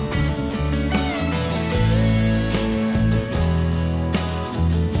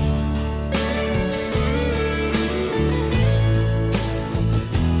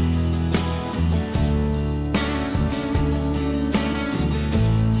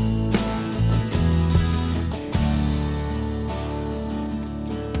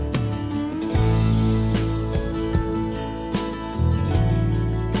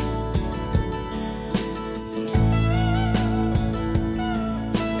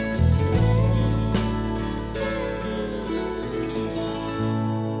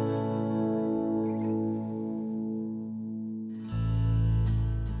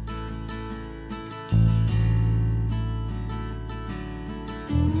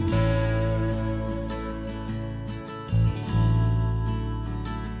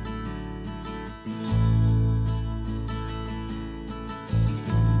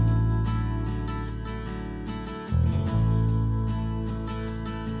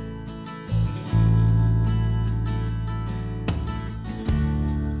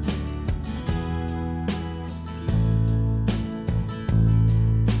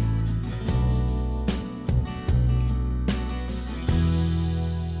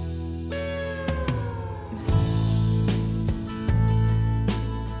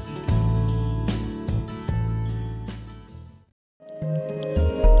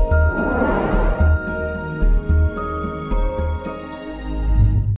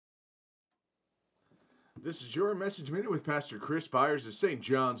This is your Message Minute with Pastor Chris Byers of St.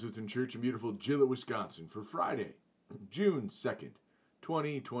 John's Lutheran Church in beautiful Gillett, Wisconsin for Friday, June 2nd,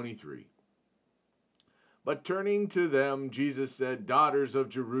 2023. But turning to them, Jesus said, "Daughters of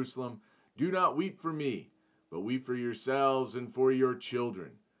Jerusalem, do not weep for me, but weep for yourselves and for your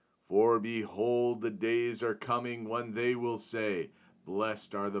children. For behold, the days are coming when they will say,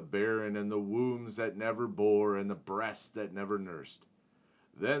 Blessed are the barren and the wombs that never bore and the breasts that never nursed.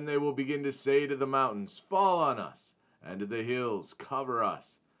 Then they will begin to say to the mountains, Fall on us, and to the hills, Cover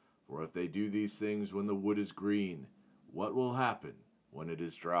us. For if they do these things when the wood is green, what will happen when it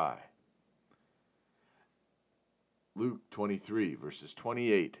is dry?" Luke 23, verses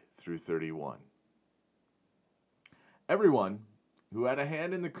 28 through 31. Everyone who had a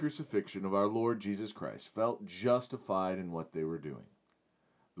hand in the crucifixion of our Lord Jesus Christ felt justified in what they were doing.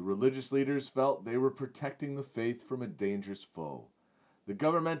 The religious leaders felt they were protecting the faith from a dangerous foe. The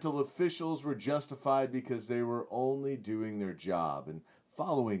governmental officials were justified because they were only doing their job and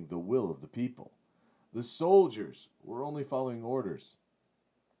following the will of the people. The soldiers were only following orders.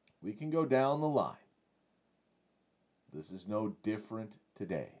 We can go down the line. This is no different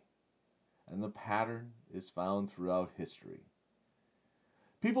today, and the pattern is found throughout history.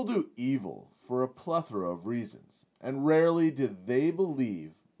 People do evil for a plethora of reasons, and rarely do they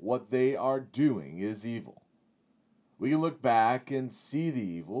believe what they are doing is evil. We can look back and see the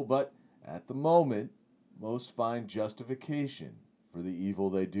evil, but at the moment, most find justification for the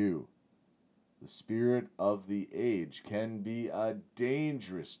evil they do. The spirit of the age can be a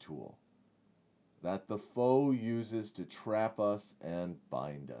dangerous tool that the foe uses to trap us and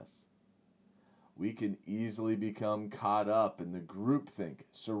bind us. We can easily become caught up in the groupthink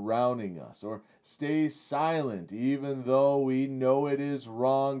surrounding us, or stay silent even though we know it is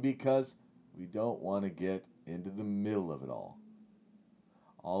wrong because we don't want to get into the middle of it all.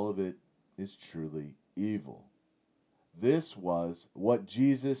 All of it is truly evil. This was what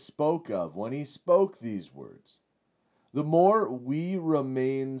Jesus spoke of when he spoke these words. The more we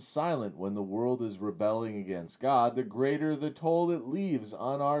remain silent when the world is rebelling against God, the greater the toll it leaves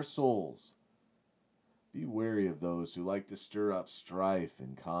on our souls. Be wary of those who like to stir up strife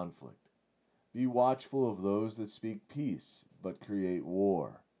and conflict. Be watchful of those that speak peace but create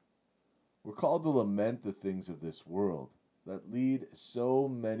war. We're called to lament the things of this world that lead so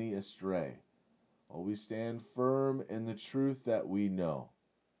many astray, while we stand firm in the truth that we know.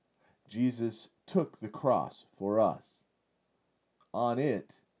 Jesus took the cross for us. On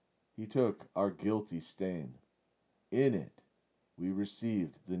it, he took our guilty stain. In it, we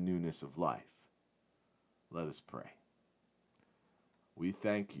received the newness of life. Let us pray. We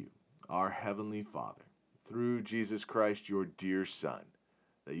thank you, our Heavenly Father, through Jesus Christ, your dear Son,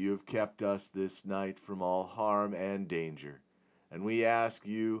 that you have kept us this night from all harm and danger. And we ask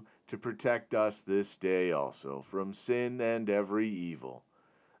you to protect us this day also from sin and every evil,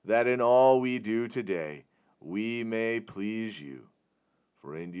 that in all we do today we may please you.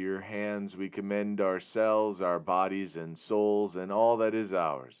 For into your hands we commend ourselves, our bodies and souls, and all that is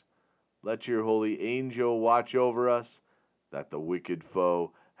ours. Let your holy angel watch over us, that the wicked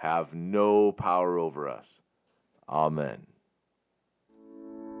foe have no power over us. Amen.